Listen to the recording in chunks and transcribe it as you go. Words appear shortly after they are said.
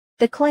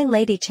The Coin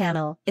Lady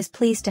channel is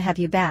pleased to have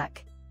you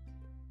back.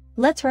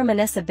 Let's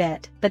reminisce a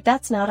bit, but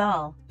that's not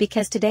all,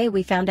 because today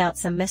we found out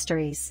some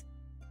mysteries.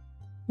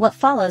 What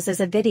follows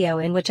is a video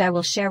in which I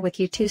will share with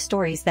you two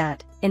stories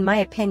that, in my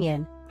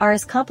opinion, are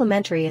as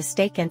complementary as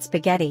steak and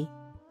spaghetti.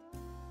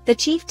 The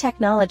Chief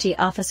Technology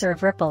Officer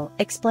of Ripple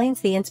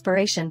explains the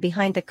inspiration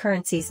behind the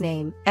currency's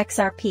name,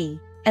 XRP,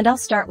 and I'll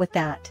start with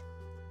that.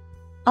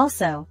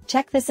 Also,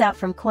 check this out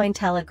from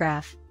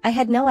Cointelegraph. I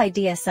had no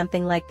idea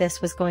something like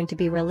this was going to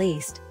be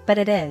released, but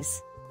it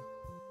is.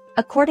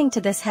 According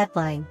to this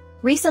headline,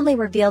 recently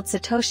revealed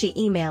Satoshi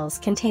emails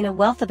contain a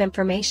wealth of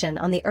information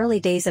on the early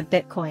days of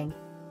Bitcoin.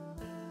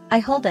 I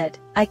hold it,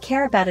 I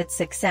care about its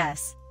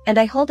success, and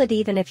I hold it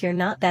even if you're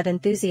not that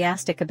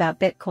enthusiastic about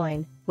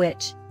Bitcoin,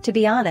 which, to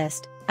be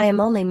honest, I am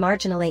only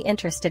marginally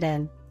interested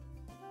in.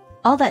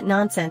 All that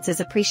nonsense is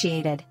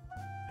appreciated.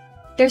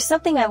 There's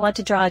something I want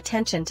to draw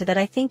attention to that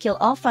I think you'll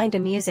all find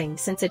amusing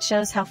since it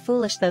shows how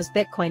foolish those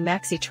Bitcoin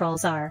maxi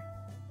trolls are.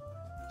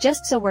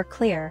 Just so we're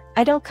clear,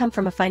 I don't come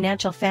from a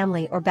financial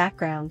family or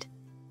background.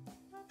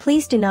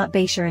 Please do not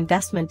base your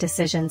investment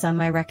decisions on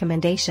my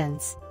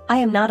recommendations. I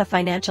am not a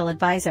financial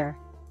advisor.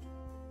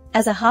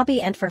 As a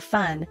hobby and for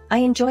fun, I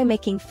enjoy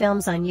making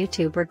films on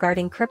YouTube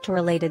regarding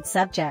crypto-related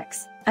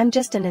subjects. I'm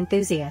just an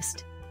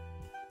enthusiast.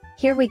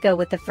 Here we go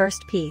with the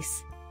first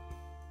piece.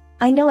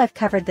 I know I've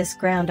covered this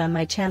ground on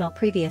my channel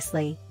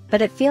previously,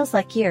 but it feels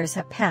like years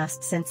have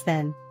passed since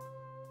then.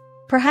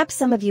 Perhaps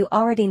some of you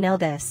already know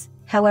this,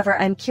 however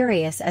I'm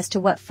curious as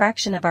to what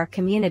fraction of our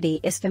community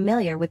is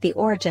familiar with the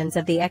origins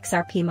of the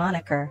XRP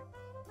moniker.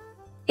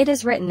 It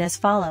is written as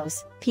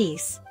follows,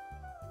 Peace.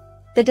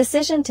 The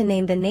decision to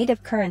name the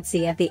native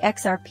currency of the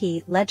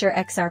XRP ledger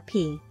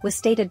XRP was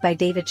stated by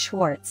David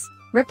Schwartz,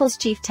 Ripple's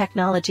Chief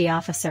Technology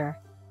Officer.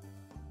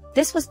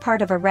 This was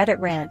part of a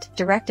Reddit rant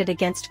directed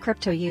against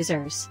crypto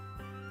users.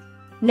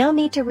 No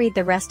need to read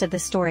the rest of the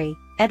story.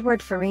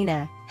 Edward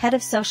Farina, head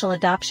of social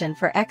adoption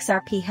for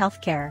XRP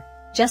Healthcare,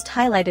 just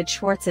highlighted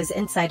Schwartz's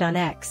insight on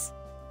X.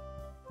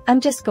 I'm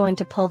just going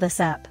to pull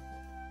this up.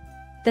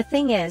 The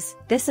thing is,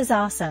 this is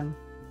awesome.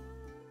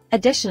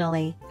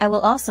 Additionally, I will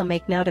also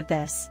make note of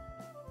this.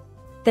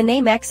 The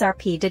name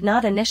XRP did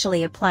not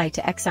initially apply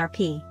to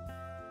XRP.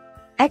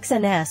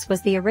 XNS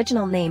was the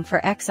original name for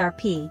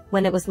XRP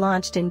when it was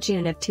launched in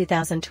June of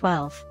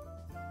 2012.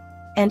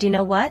 And you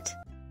know what?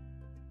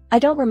 I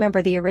don't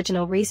remember the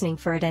original reasoning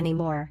for it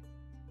anymore.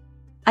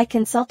 I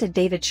consulted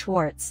David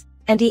Schwartz,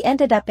 and he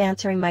ended up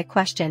answering my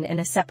question in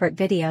a separate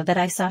video that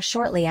I saw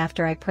shortly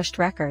after I pushed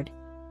record.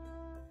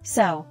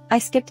 So, I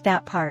skipped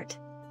that part.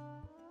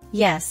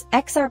 Yes,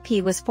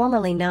 XRP was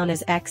formerly known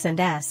as X and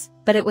S,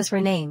 but it was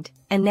renamed,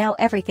 and now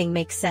everything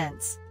makes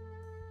sense.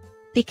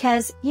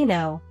 Because, you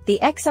know, the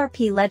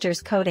XRP ledger's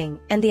coding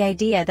and the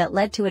idea that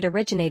led to it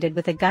originated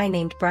with a guy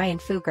named Brian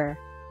Fugger.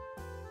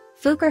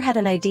 Fugger had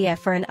an idea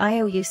for an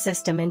IOU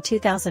system in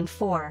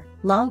 2004,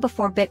 long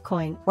before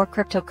Bitcoin or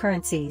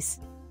cryptocurrencies.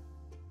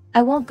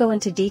 I won't go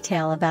into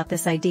detail about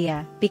this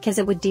idea because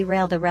it would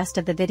derail the rest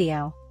of the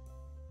video.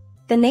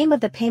 The name of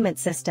the payment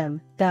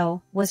system,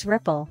 though, was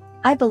Ripple.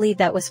 I believe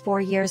that was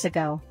 4 years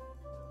ago.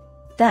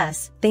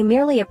 Thus, they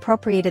merely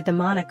appropriated the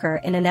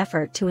moniker in an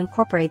effort to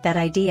incorporate that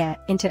idea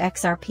into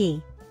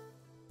XRP.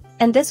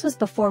 And this was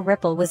before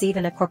Ripple was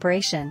even a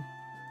corporation.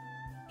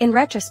 In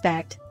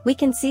retrospect, we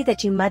can see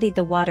that you muddied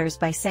the waters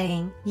by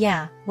saying,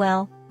 yeah,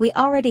 well, we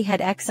already had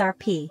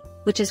XRP,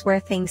 which is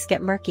where things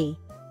get murky.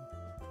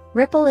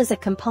 Ripple is a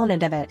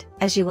component of it,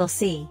 as you will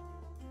see.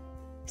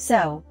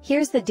 So,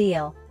 here's the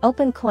deal,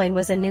 OpenCoin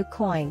was a new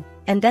coin,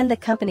 and then the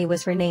company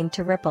was renamed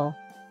to Ripple.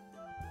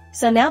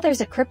 So now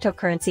there's a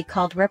cryptocurrency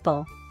called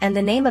Ripple, and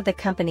the name of the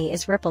company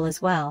is Ripple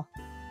as well.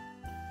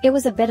 It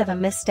was a bit of a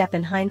misstep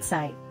in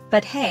hindsight,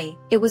 but hey,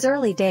 it was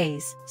early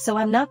days, so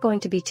I'm not going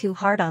to be too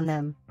hard on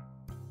them.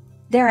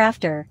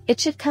 Thereafter, it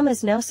should come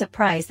as no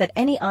surprise that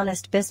any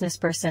honest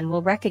businessperson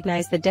will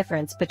recognize the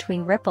difference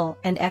between Ripple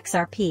and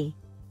XRP.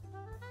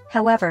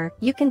 However,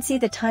 you can see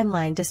the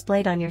timeline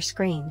displayed on your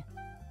screen.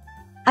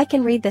 I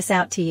can read this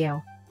out to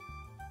you.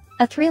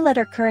 A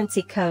 3-letter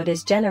currency code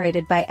is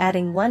generated by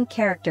adding 1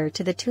 character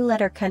to the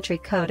 2-letter country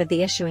code of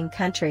the issuing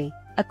country,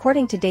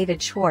 according to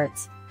David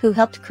Schwartz, who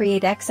helped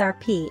create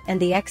XRP and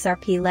the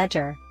XRP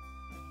ledger.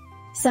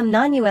 Some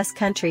non-US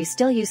countries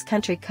still use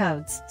country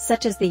codes,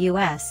 such as the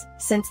US,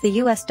 since the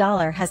US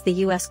dollar has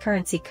the US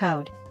currency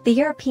code. The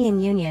European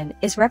Union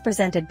is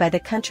represented by the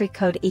country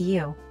code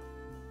EU.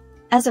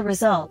 As a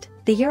result,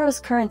 the Euro's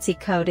currency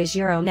code is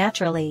Euro.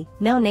 Naturally,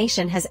 no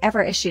nation has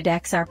ever issued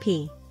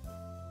XRP.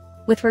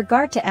 With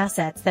regard to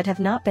assets that have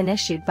not been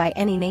issued by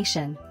any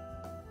nation,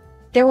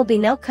 there will be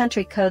no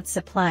country code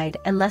supplied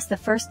unless the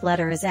first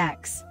letter is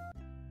X.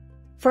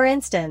 For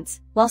instance,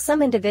 while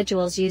some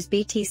individuals use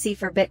BTC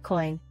for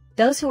Bitcoin,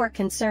 those who are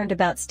concerned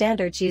about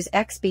standards use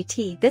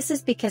XBT. This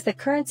is because the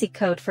currency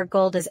code for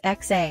gold is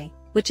XA,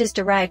 which is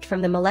derived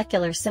from the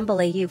molecular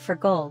symbol AU for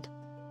gold.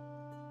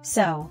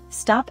 So,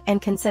 stop and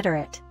consider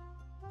it.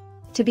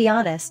 To be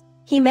honest,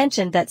 he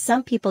mentioned that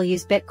some people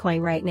use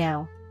Bitcoin right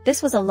now.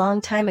 This was a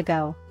long time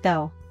ago,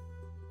 though.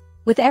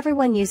 With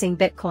everyone using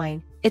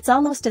Bitcoin, it's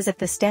almost as if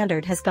the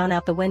standard has gone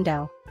out the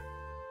window.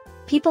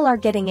 People are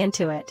getting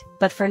into it,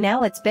 but for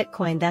now it's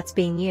Bitcoin that's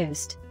being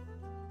used.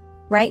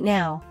 Right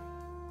now.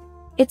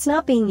 It's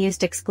not being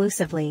used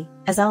exclusively,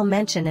 as I'll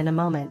mention in a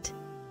moment.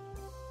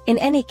 In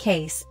any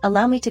case,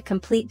 allow me to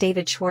complete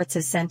David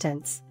Schwartz's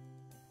sentence.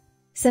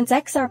 Since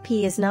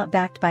XRP is not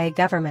backed by a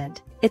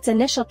government, its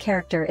initial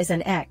character is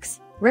an X.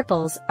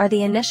 Ripples are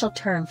the initial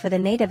term for the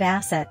native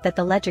asset that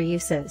the ledger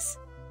uses.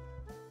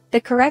 The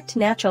correct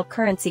natural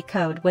currency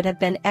code would have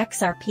been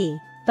XRP,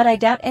 but I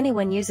doubt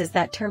anyone uses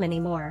that term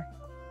anymore.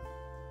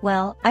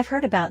 Well, I've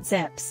heard about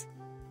zips.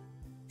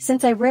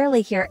 Since I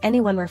rarely hear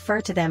anyone refer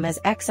to them as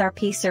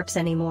XRP SERPs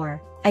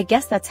anymore, I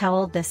guess that's how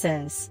old this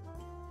is.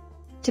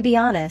 To be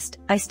honest,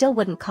 I still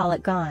wouldn't call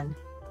it gone.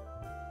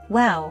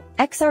 Wow,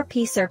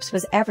 XRP SERPs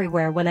was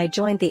everywhere when I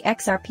joined the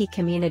XRP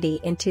community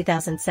in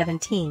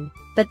 2017,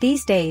 but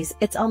these days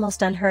it's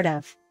almost unheard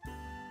of.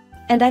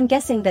 And I'm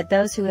guessing that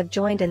those who have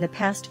joined in the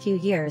past few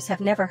years have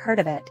never heard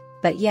of it,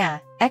 but yeah,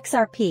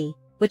 XRP,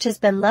 which has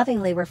been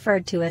lovingly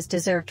referred to as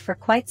deserved for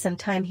quite some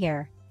time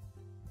here.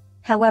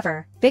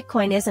 However,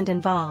 Bitcoin isn't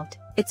involved,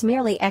 it's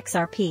merely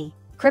XRP,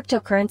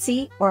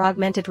 cryptocurrency or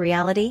augmented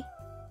reality?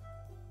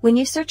 When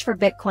you search for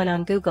Bitcoin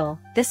on Google,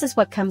 this is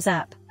what comes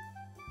up.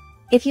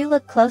 If you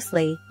look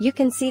closely, you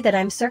can see that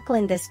I'm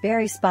circling this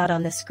very spot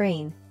on the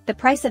screen. The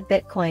price of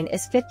Bitcoin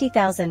is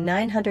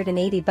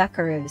 50,980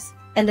 buckaroos,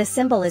 and the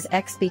symbol is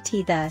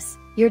XBT. Thus,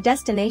 your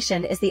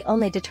destination is the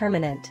only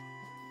determinant.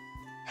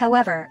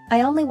 However,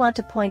 I only want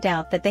to point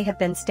out that they have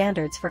been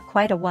standards for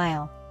quite a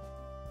while.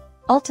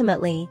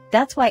 Ultimately,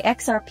 that's why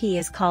XRP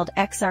is called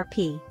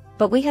XRP,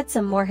 but we had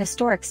some more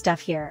historic stuff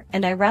here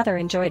and I rather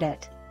enjoyed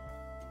it.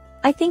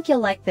 I think you'll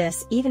like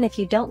this even if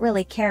you don't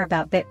really care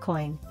about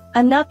Bitcoin.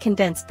 I'm not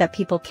convinced that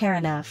people care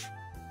enough.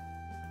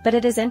 But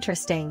it is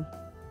interesting.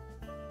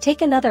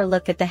 Take another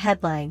look at the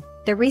headline.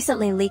 The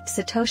recently leaked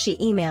Satoshi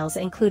emails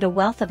include a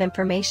wealth of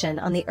information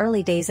on the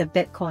early days of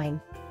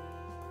Bitcoin.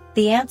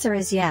 The answer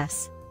is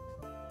yes.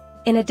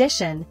 In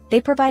addition, they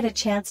provide a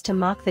chance to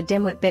mock the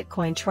dimwit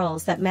Bitcoin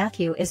trolls that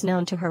Matthew is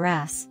known to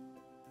harass.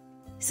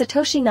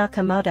 Satoshi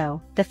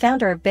Nakamoto, the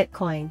founder of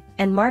Bitcoin,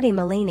 and Marty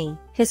Malini,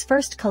 his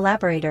first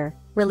collaborator,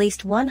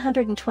 released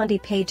 120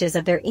 pages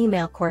of their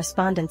email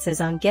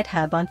correspondences on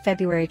GitHub on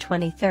February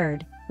 23,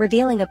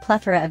 revealing a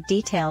plethora of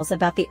details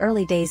about the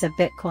early days of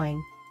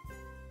Bitcoin.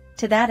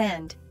 To that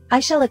end, I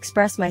shall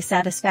express my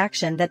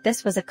satisfaction that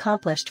this was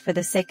accomplished for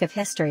the sake of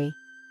history.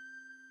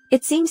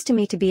 It seems to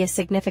me to be a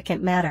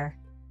significant matter.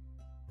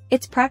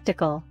 It's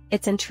practical,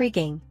 it's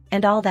intriguing,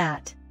 and all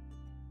that.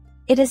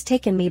 It has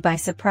taken me by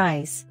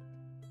surprise.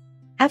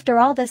 After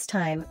all this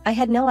time, I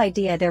had no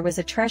idea there was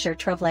a treasure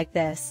trove like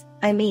this.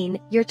 I mean,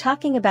 you're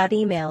talking about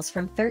emails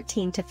from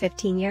 13 to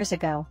 15 years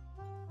ago.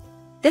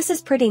 This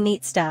is pretty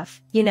neat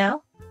stuff, you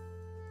know?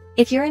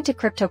 If you're into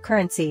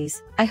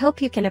cryptocurrencies, I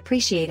hope you can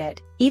appreciate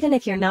it, even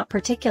if you're not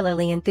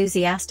particularly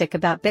enthusiastic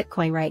about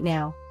Bitcoin right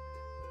now.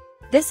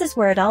 This is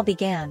where it all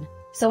began,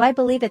 so I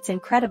believe it's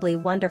incredibly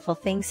wonderful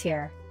things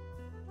here.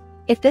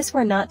 If this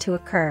were not to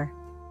occur,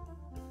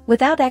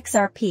 without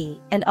XRP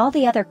and all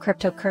the other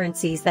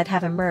cryptocurrencies that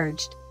have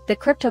emerged, the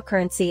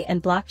cryptocurrency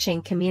and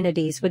blockchain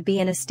communities would be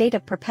in a state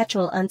of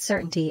perpetual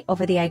uncertainty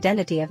over the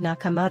identity of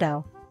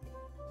Nakamoto.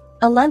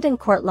 A London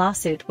court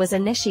lawsuit was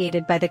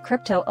initiated by the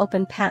Crypto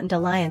Open Patent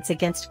Alliance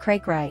against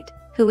Craig Wright,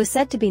 who was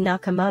said to be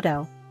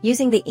Nakamoto,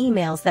 using the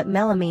emails that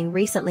Melamine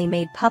recently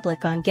made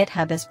public on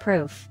GitHub as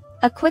proof.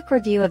 A quick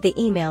review of the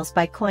emails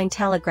by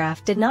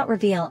Cointelegraph did not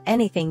reveal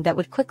anything that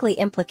would quickly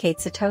implicate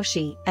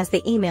Satoshi as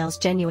the email's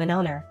genuine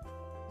owner.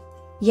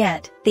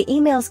 Yet, the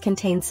emails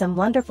contain some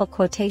wonderful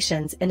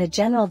quotations in a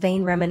general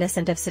vein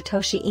reminiscent of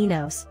Satoshi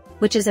Inos,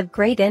 which is of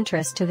great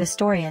interest to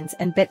historians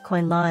and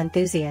Bitcoin law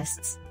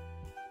enthusiasts.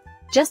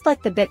 Just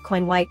like the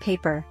Bitcoin white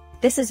paper,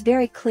 this is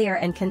very clear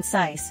and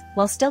concise,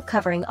 while still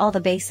covering all the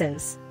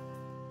bases.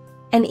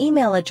 An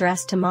email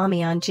addressed to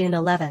Mommy on June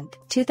 11,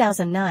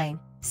 2009,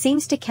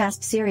 seems to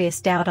cast serious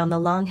doubt on the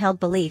long-held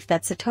belief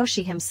that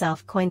Satoshi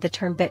himself coined the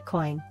term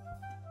Bitcoin.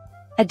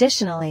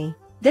 Additionally,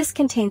 this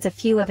contains a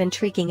few of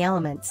intriguing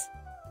elements.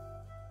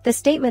 The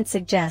statement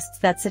suggests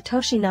that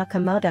Satoshi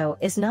Nakamoto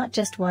is not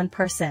just one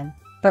person,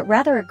 but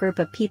rather a group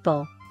of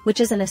people, which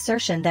is an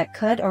assertion that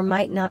could or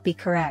might not be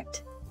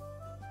correct.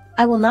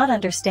 I will not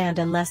understand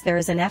unless there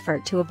is an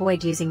effort to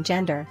avoid using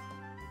gender.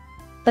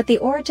 But the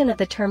origin of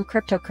the term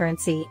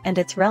cryptocurrency and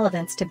its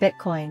relevance to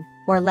Bitcoin,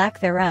 or lack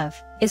thereof,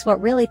 is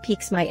what really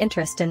piques my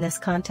interest in this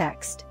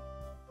context.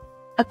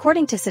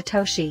 According to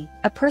Satoshi,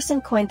 a person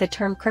coined the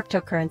term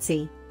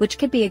cryptocurrency, which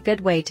could be a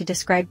good way to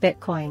describe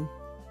Bitcoin.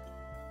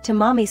 To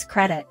Mommy's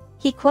credit,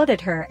 he quoted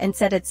her and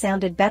said it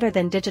sounded better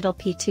than digital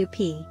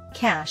P2P,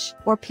 cash,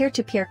 or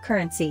peer-to-peer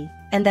currency,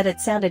 and that it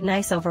sounded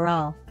nice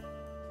overall.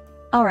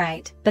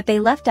 Alright, but they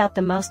left out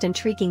the most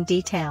intriguing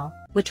detail,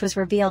 which was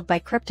revealed by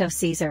Crypto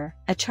Caesar,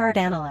 a chart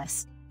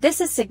analyst. This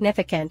is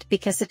significant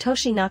because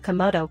Satoshi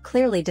Nakamoto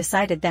clearly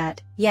decided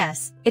that,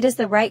 yes, it is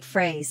the right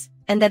phrase,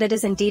 and that it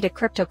is indeed a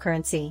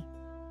cryptocurrency.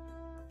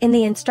 In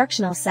the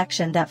instructional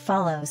section that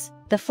follows,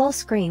 the full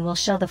screen will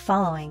show the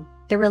following: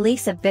 the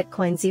release of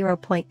Bitcoin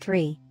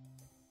 0.3.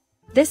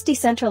 This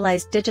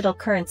decentralized digital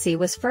currency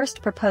was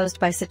first proposed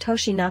by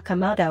Satoshi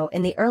Nakamoto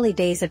in the early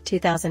days of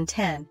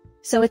 2010,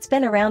 so it's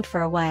been around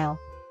for a while.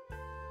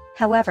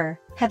 However,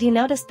 have you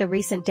noticed the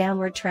recent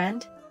downward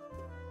trend?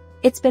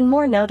 It's been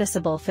more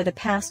noticeable for the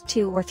past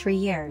 2 or 3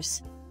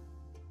 years.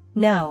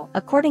 No,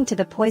 according to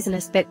the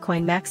poisonous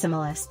Bitcoin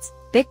maximalists,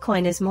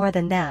 Bitcoin is more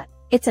than that,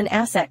 it's an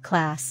asset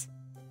class.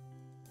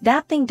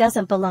 That thing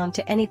doesn't belong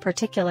to any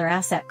particular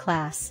asset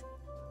class.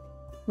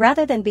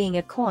 Rather than being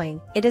a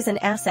coin, it is an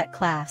asset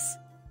class.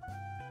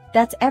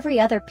 That's every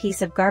other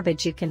piece of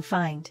garbage you can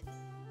find.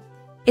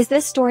 Is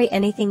this story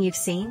anything you've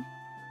seen?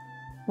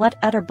 What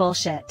utter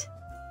bullshit.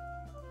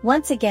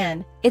 Once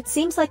again, it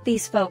seems like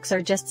these folks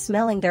are just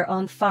smelling their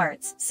own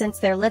farts since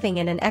they're living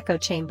in an echo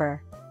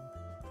chamber.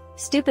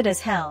 Stupid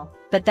as hell,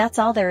 but that's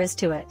all there is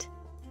to it.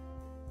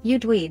 You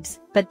dweebs,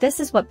 but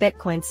this is what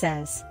Bitcoin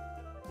says.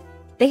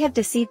 They have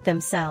deceived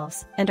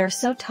themselves and are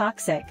so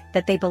toxic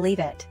that they believe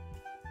it.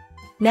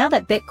 Now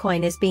that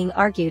Bitcoin is being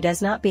argued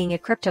as not being a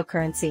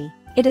cryptocurrency,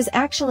 it is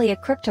actually a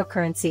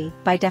cryptocurrency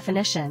by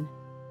definition.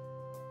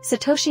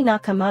 Satoshi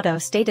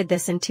Nakamoto stated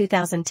this in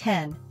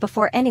 2010,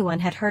 before anyone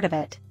had heard of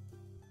it.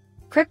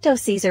 Crypto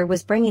Caesar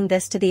was bringing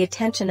this to the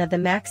attention of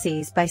the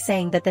maxis by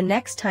saying that the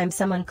next time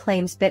someone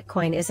claims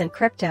Bitcoin isn't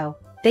crypto,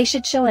 they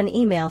should show an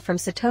email from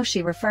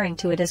Satoshi referring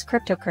to it as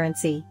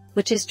cryptocurrency,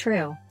 which is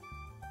true.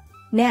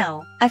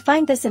 Now, I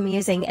find this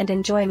amusing and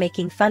enjoy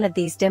making fun of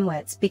these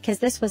dimwits because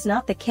this was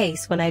not the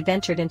case when I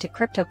ventured into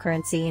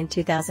cryptocurrency in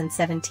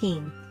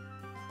 2017.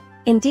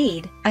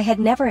 Indeed, I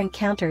had never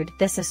encountered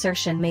this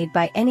assertion made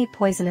by any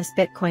poisonous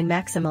Bitcoin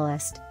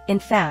maximalist. In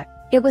fact,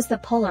 it was the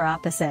polar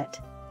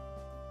opposite.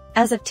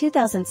 As of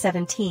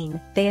 2017,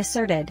 they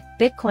asserted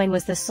Bitcoin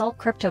was the sole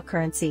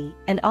cryptocurrency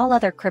and all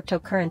other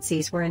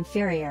cryptocurrencies were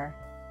inferior.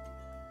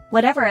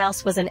 Whatever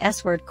else was an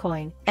S-word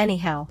coin,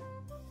 anyhow.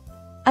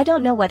 I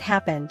don't know what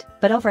happened,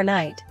 but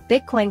overnight,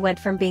 Bitcoin went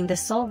from being the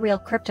sole real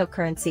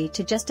cryptocurrency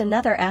to just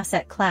another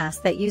asset class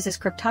that uses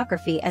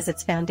cryptography as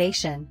its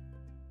foundation.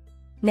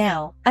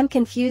 Now, I'm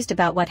confused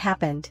about what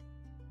happened.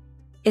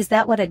 Is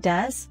that what it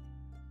does?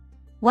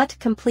 What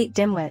complete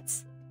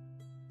dimwits.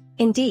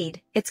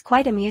 Indeed, it's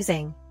quite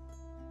amusing.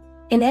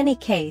 In any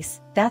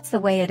case, that's the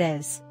way it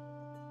is.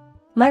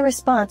 My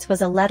response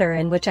was a letter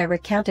in which I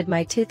recounted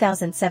my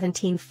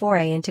 2017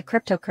 foray into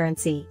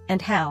cryptocurrency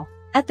and how,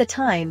 at the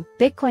time,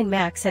 Bitcoin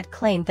Max had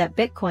claimed that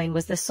Bitcoin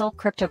was the sole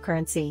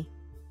cryptocurrency.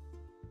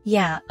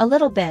 Yeah, a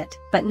little bit,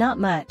 but not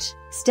much,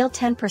 still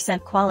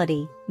 10%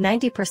 quality,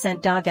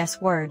 90%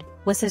 dog-s word,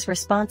 was his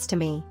response to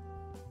me.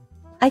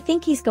 I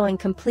think he's going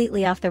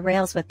completely off the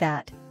rails with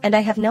that, and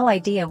I have no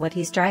idea what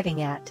he's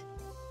driving at.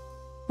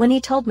 When he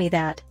told me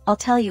that, I'll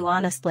tell you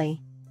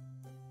honestly.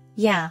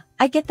 Yeah,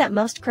 I get that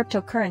most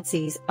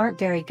cryptocurrencies aren't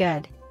very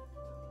good.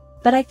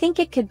 But I think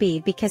it could be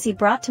because he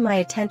brought to my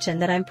attention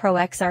that I'm pro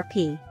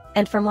XRP,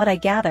 and from what I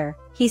gather,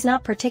 he's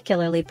not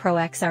particularly pro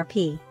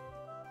XRP.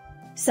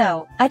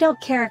 So, I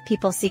don't care if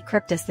people see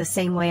cryptos the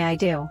same way I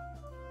do.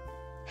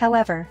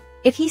 However,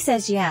 if he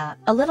says yeah,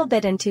 a little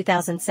bit in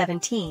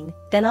 2017,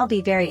 then I'll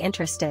be very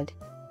interested.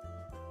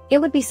 It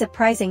would be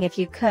surprising if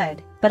you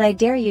could, but I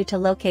dare you to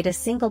locate a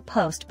single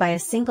post by a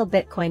single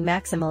Bitcoin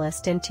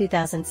maximalist in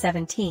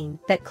 2017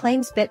 that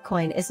claims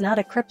Bitcoin is not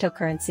a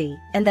cryptocurrency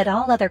and that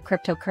all other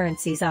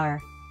cryptocurrencies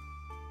are.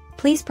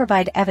 Please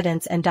provide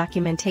evidence and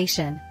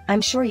documentation,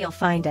 I'm sure you'll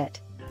find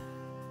it.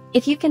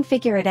 If you can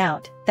figure it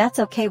out, that's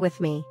okay with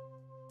me.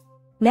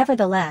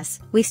 Nevertheless,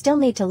 we still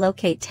need to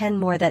locate 10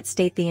 more that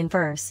state the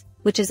inverse,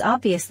 which is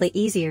obviously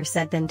easier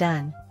said than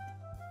done.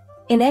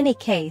 In any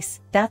case,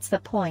 that's the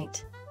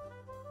point.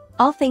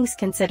 All things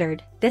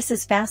considered, this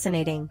is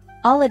fascinating.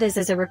 All it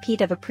is a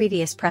repeat of a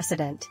previous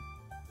precedent.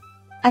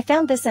 I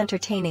found this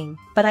entertaining,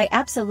 but I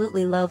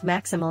absolutely loathe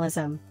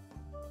maximalism.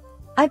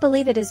 I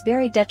believe it is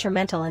very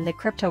detrimental in the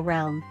crypto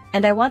realm,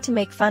 and I want to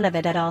make fun of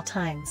it at all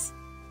times.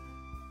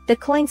 The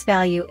coin's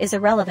value is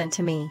irrelevant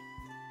to me.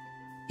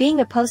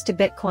 Being opposed to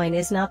Bitcoin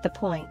is not the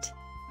point.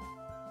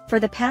 For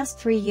the past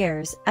 3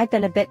 years, I've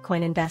been a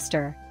Bitcoin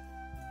investor.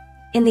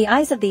 In the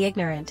eyes of the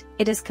ignorant,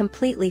 it is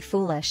completely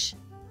foolish.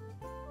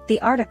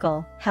 The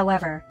article,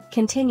 however,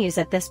 continues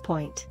at this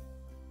point.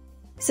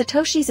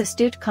 Satoshi's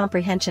astute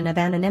comprehension of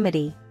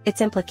anonymity,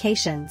 its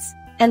implications,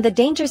 and the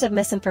dangers of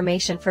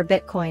misinformation for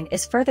Bitcoin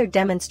is further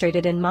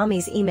demonstrated in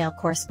Mommy's email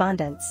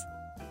correspondence.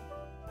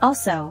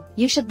 Also,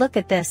 you should look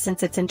at this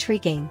since it's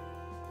intriguing.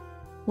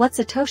 What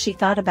Satoshi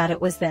thought about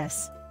it was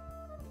this.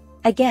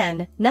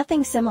 Again,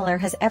 nothing similar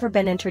has ever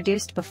been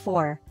introduced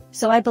before,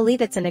 so I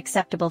believe it's an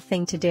acceptable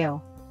thing to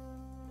do.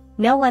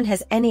 No one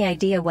has any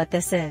idea what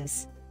this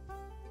is.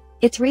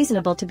 It's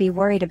reasonable to be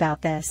worried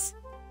about this.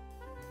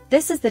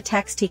 This is the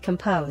text he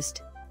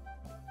composed.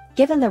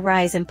 Given the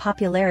rise in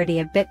popularity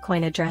of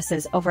Bitcoin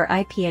addresses over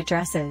IP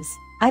addresses,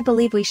 I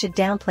believe we should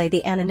downplay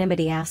the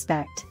anonymity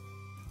aspect.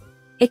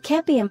 It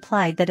can't be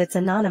implied that it's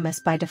anonymous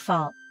by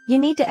default. You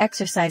need to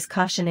exercise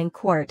caution in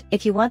court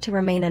if you want to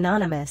remain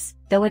anonymous,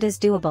 though it is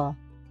doable.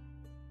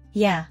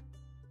 Yeah.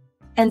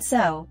 And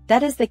so,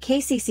 that is the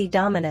KCC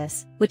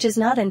Dominus, which is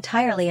not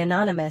entirely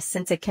anonymous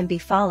since it can be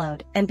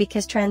followed and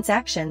because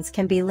transactions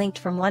can be linked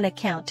from one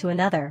account to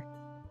another.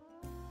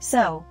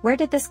 So, where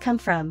did this come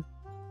from?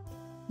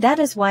 That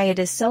is why it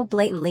is so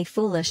blatantly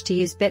foolish to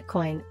use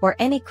Bitcoin or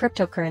any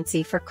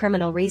cryptocurrency for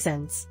criminal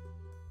reasons.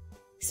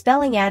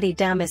 Spelling addy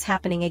dumb is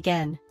happening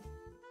again.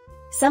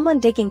 Someone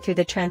digging through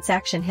the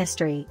transaction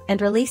history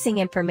and releasing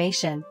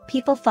information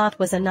people thought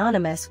was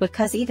anonymous would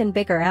cause even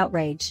bigger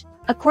outrage,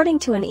 according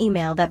to an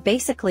email that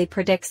basically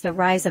predicts the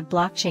rise of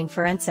blockchain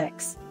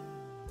forensics.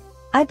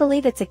 I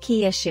believe it's a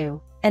key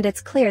issue, and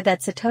it's clear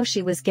that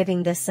Satoshi was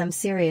giving this some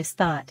serious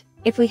thought.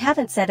 If we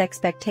haven't set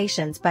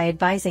expectations by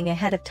advising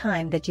ahead of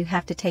time that you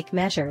have to take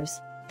measures,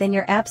 then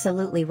you're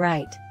absolutely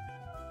right.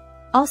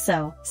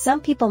 Also, some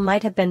people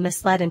might have been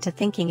misled into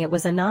thinking it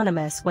was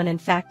anonymous when in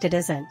fact it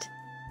isn't.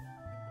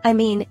 I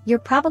mean, you're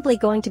probably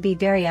going to be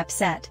very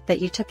upset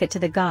that you took it to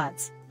the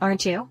gods,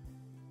 aren't you?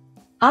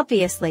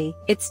 Obviously,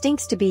 it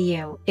stinks to be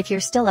you if you're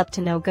still up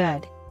to no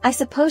good. I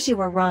suppose you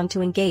were wrong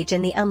to engage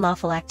in the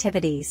unlawful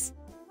activities.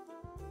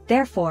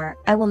 Therefore,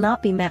 I will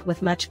not be met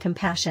with much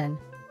compassion.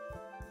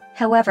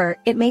 However,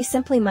 it may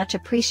simply much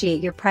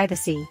appreciate your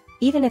privacy,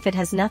 even if it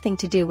has nothing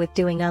to do with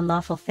doing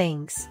unlawful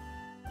things.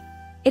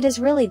 It is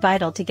really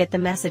vital to get the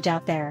message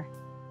out there.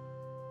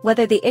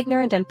 Whether the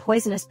ignorant and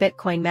poisonous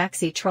Bitcoin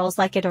maxi trolls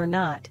like it or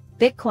not,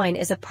 Bitcoin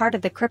is a part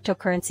of the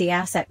cryptocurrency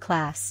asset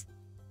class.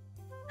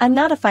 I'm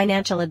not a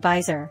financial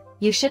advisor,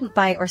 you shouldn't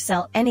buy or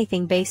sell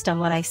anything based on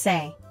what I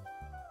say.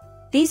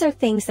 These are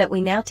things that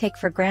we now take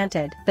for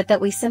granted but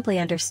that we simply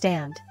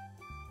understand.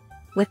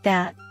 With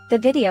that, the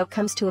video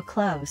comes to a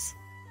close.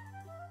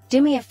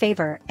 Do me a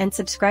favor and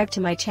subscribe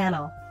to my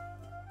channel.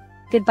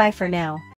 Goodbye for now.